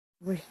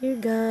We're here,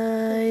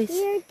 guys.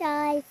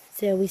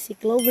 So we see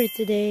Clover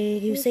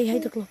today. You say hi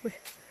to Clover.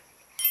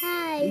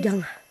 Hi.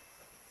 Idang.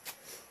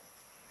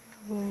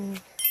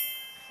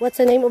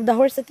 What's the name of the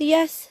horse,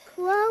 Atias?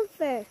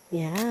 Clover.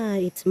 Yeah,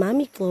 it's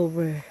Mommy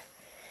Clover.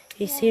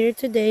 He's here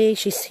today.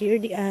 She's here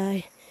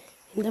in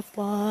the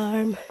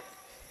farm.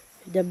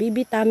 With the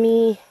baby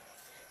tummy.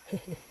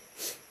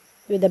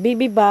 With the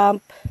baby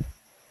bump.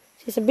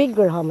 She's a big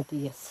girl, huh,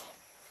 Matias?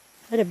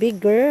 What a big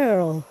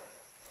girl.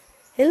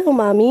 Hello,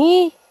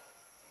 Mommy.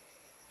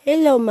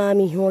 Hello,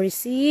 Mommy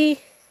Horsey.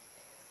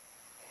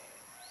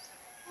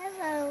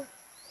 Hello.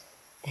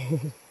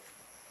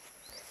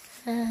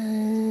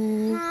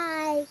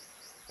 Hi.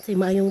 Say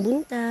mayong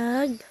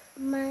buntag.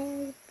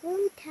 Mayong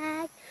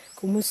buntag.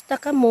 Kumusta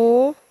ka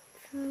mo?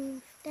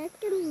 Kumusta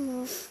ka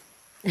mo?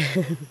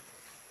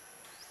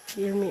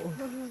 Hear me, oh.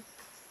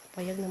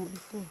 Payag na mo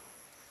dito.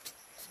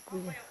 Si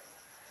Kuya.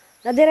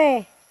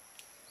 Nadire!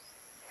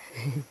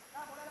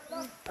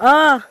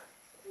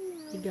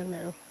 Higang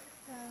na, oh.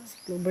 Si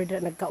Clover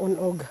daw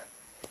nagkaunog.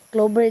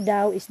 Clover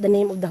daw is the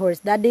name of the horse.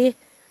 Daddy,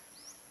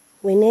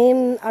 we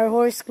named our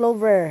horse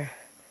Clover.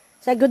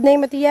 Is that good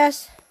name,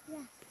 Matias?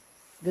 Yeah.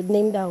 Good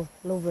name daw,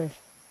 Clover.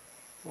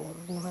 Oh.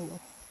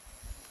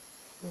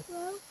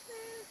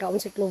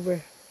 Kaon si Clover.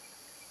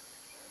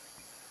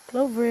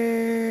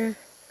 Clover.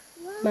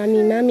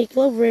 Mami,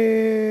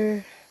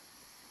 Clover.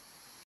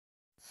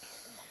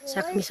 Sa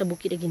kami sa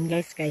bukid again,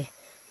 guys, kay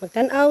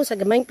magtanaw sa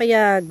gamayng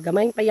payag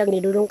ni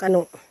Dudong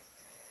Kano.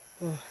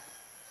 Oh.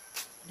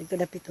 Dito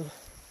dapit, oh.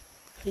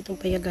 Ditong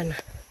payagan.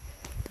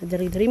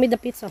 Dari may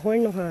dapit sa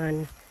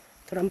hornohan.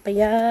 Ito ang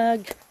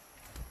payag.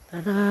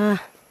 Tara.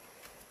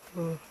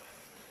 Oh.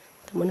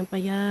 Ito mo ng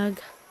payag.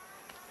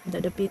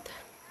 Dapit.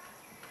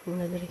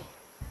 Muna dari.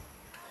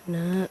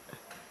 Na.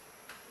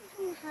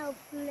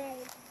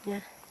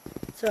 Yeah.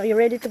 So, are you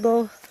ready to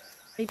go?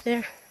 Right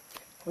there.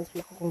 Kung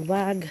saan ako kong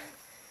bag.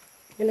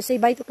 You wanna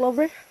say bye to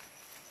Clover?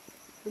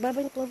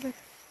 Bye-bye to Clover.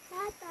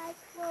 Bye-bye,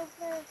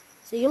 Clover.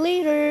 See you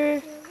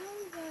later. See you later.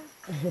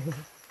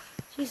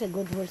 She's a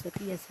good horse,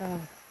 Atias, ha?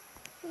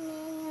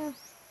 Yeah.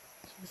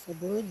 She's a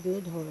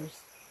good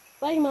horse.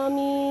 Bye,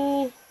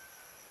 Mommy.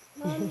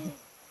 Mommy.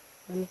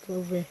 Mommy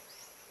Clover.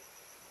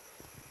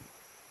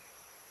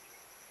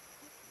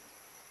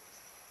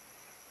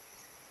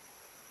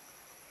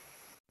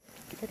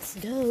 Let's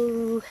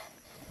go.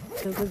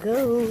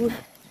 Go.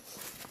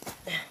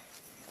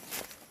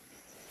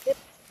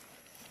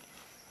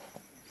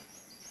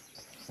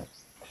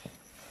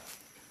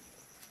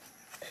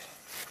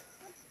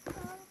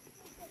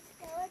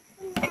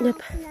 Yep.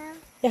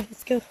 Yeah,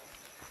 let's go.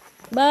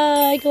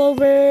 Bye,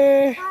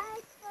 Clover. Bye, Clover.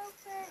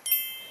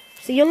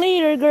 See you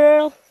later,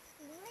 girl.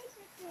 See you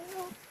later,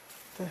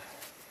 girl.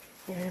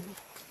 Yan.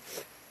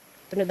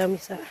 Ito na dami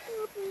sa...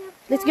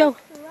 Let's go.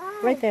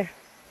 Right there.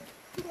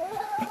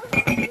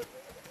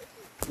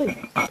 Uy.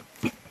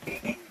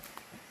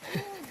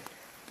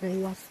 Ay,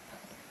 wasp.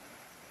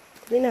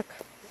 Linak.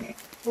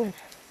 Ayan.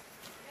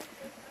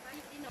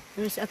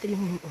 Pero si Ate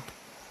Limon.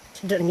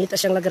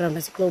 Ngita siyang lagaran na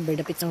si Clover.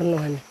 Dapit sa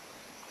hornohan.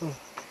 Oh.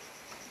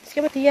 Let's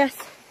go, Matias.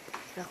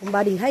 Akong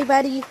buddy. Hi,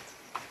 buddy.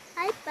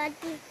 Hi,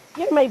 buddy.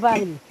 You're my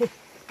buddy.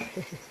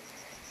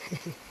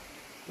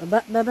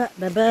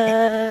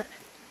 Baba.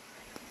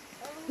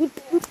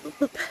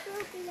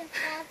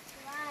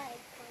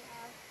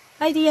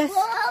 Hi, Diaz.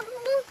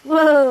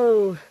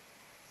 Whoa.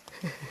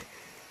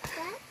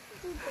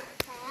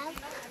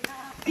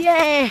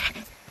 Yeah.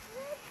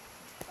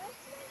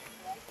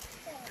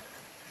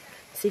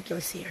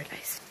 Secure here,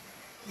 guys.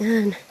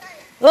 Yan.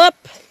 Up.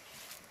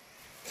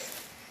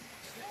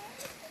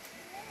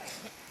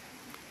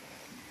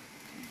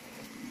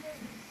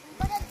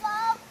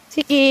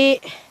 Siki.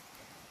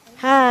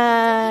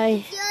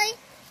 Hi.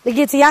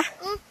 Ligit siya?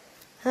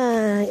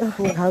 Hi. Oh,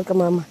 naghahal ka,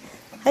 mama.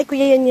 Hi,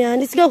 kuya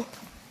yan. Let's go.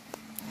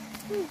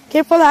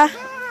 Careful, ha?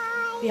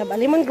 We have a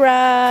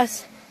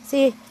lemongrass.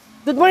 See.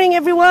 Good morning,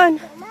 everyone.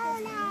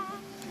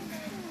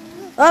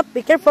 Up.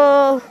 Be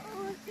careful.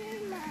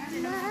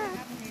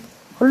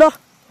 Hulo.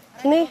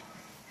 Sini.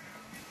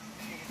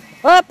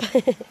 Up.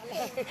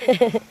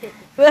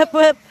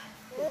 Wap.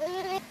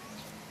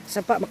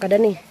 Sapa,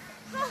 makadani.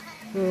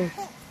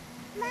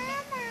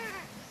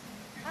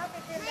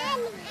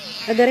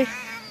 Adere.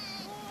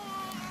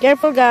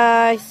 Careful,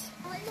 guys.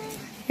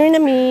 Here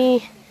na mi.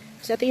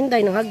 Sa Ate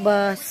Inday ng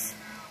hagbas.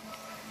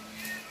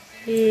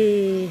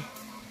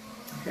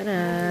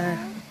 Tara.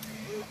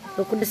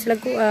 Tukod na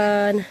sila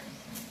kuan.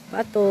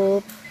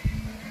 Patop.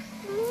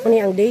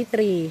 Muni ang day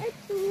 3.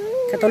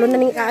 Katulon na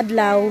ning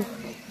kaadlaw.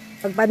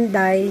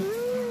 Pagbanday.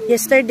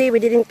 Yesterday we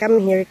didn't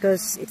come here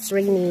because it's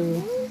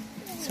raining.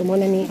 So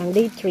muna ni ang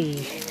day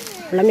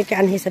 3. Wala mi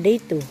kaanhi sa day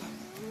 2.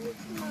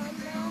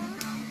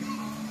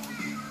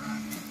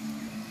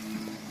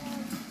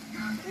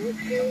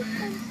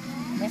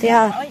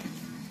 Tiya.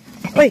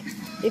 Uy,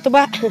 ito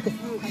ba?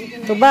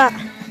 Tuba.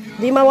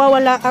 Di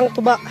mawawala ang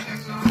tuba.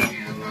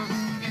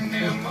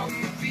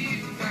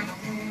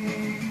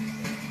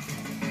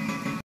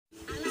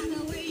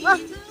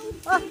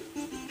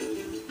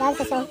 Ang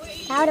suso.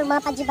 Tao ng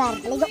mga pajibar.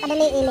 Ligo ka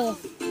dali ili.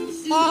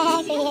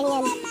 Kaya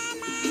yan.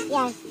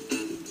 Yeah.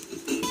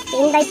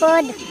 Inday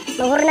pod.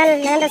 Manghurnal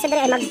na lang daw sa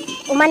dere.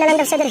 Mag-uman na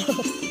lang daw sa dere.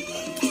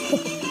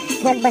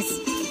 Nagbas.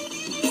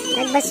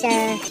 Nagbas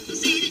siya.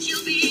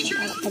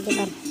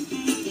 Pajibar.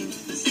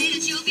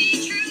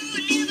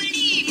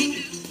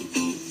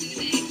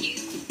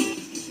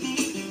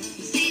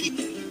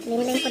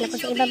 Limlim po na po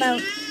sa ibabaw.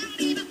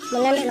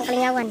 Mga lang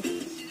kalingawan.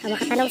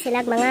 Makatanong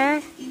sila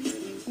mga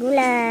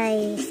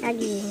gulay,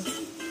 saging.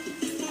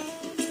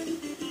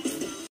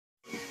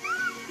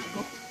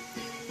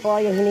 O,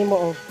 yung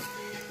hinimo, oh.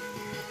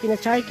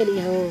 Pinachar ka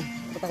dihang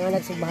patanganag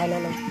sa bahala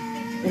ng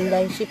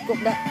Hyundai ship cook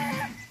da.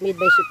 Made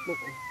by ship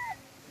cook.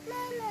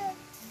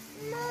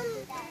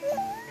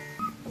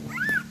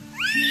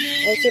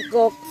 Ay, ship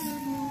cook.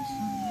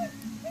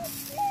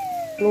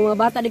 Yung mga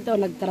bata dito,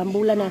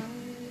 nagtarambula na.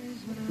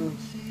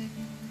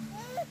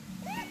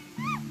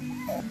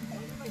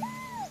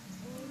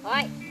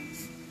 Hoy!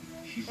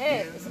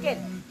 Hey, sikit!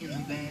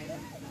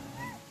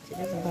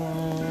 Sila ba?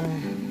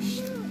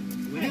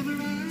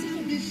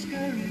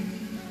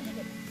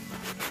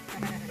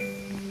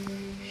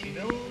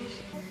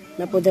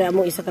 Napudra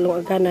mo isa kalong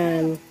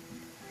agkanan.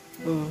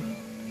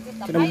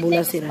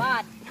 Tarambula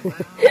sila.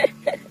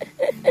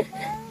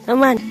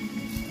 Aman!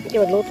 Hindi,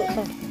 magluto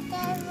pa.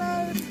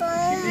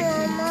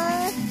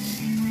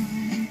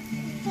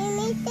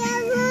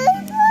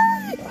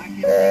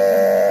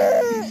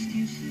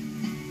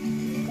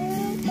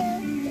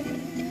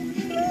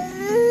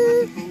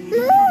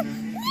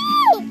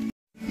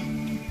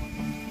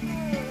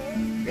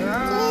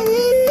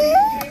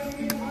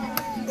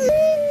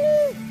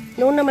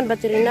 Noon naman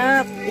battery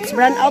na. It's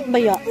run out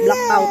ba ya?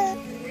 Black out.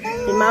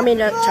 Yung mami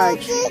na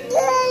charge.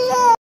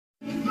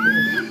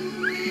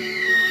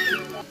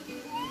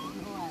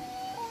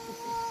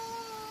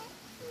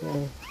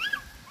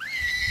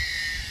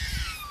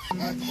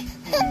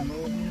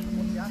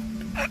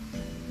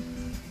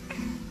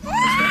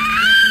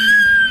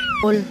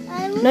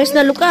 Nice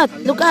na, look at,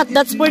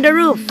 that's for the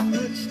roof.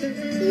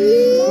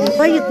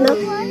 Quiet na.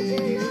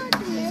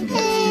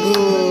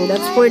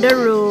 That's for the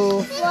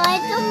roof. Why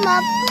the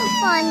map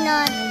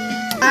not?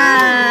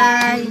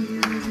 Hi!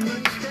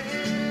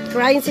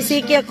 Crying si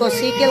Sikil ko.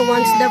 Sikil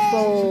wants the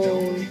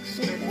phone.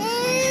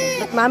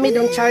 But mommy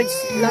don't charge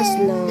last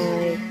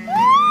night.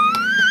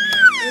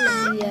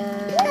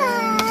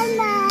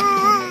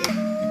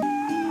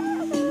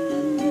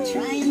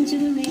 Trying to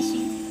erase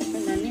you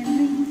from my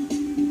memory.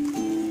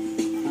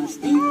 I was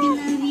thinking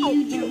of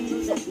you,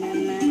 Jones, up my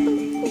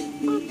mind.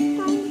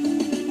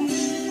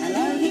 I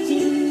love you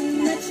too,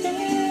 but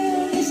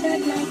still it's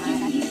hurt like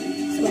you.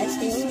 So let's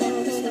still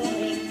know the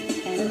story.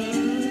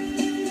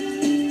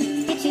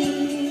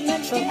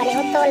 Kung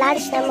pareho to,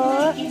 lunch na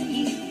mo.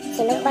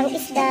 Sinumpang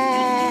isda.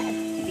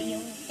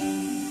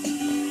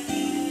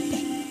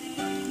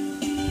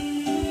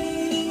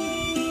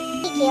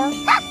 Sikil.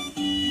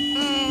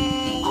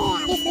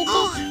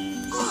 Sleepy.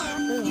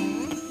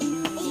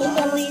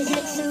 Sleepy mo si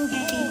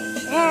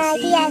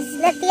Tias.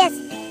 Let Tias.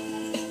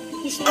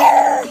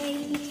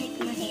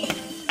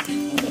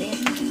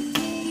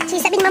 Si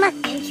sabing mama.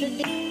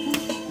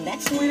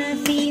 That's when I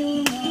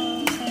feel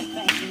more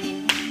surprising.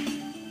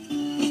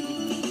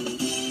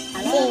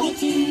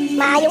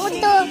 Maayong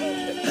udto.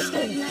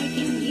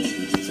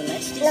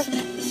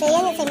 Saya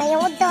nga say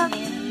maayong udto.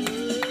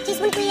 Cheese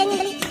mo ko yan yung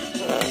dali.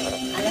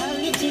 I love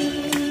you too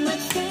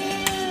much.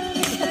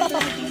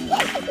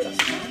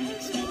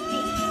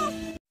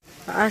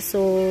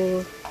 Paaso.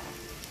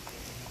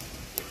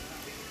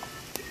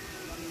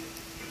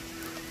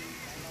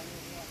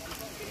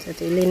 Sa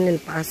tilin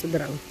ng paaso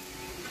darang.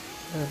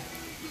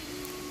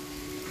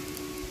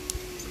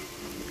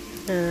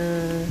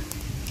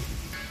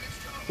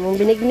 Mong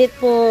binignit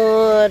po.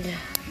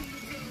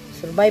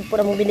 Survive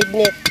po na mong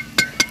binignit.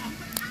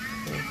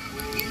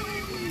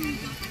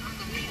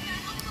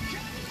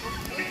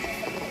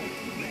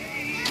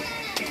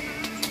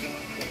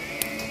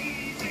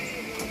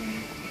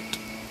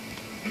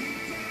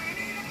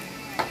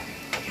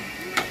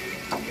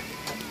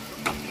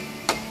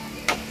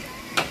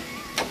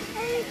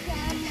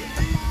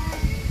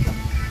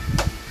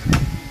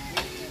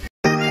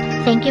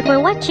 Thank you for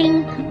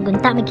watching.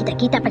 Gunta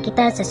magkita-kita pa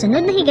kita sa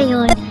sunod na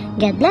higayon.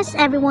 God bless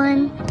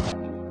everyone.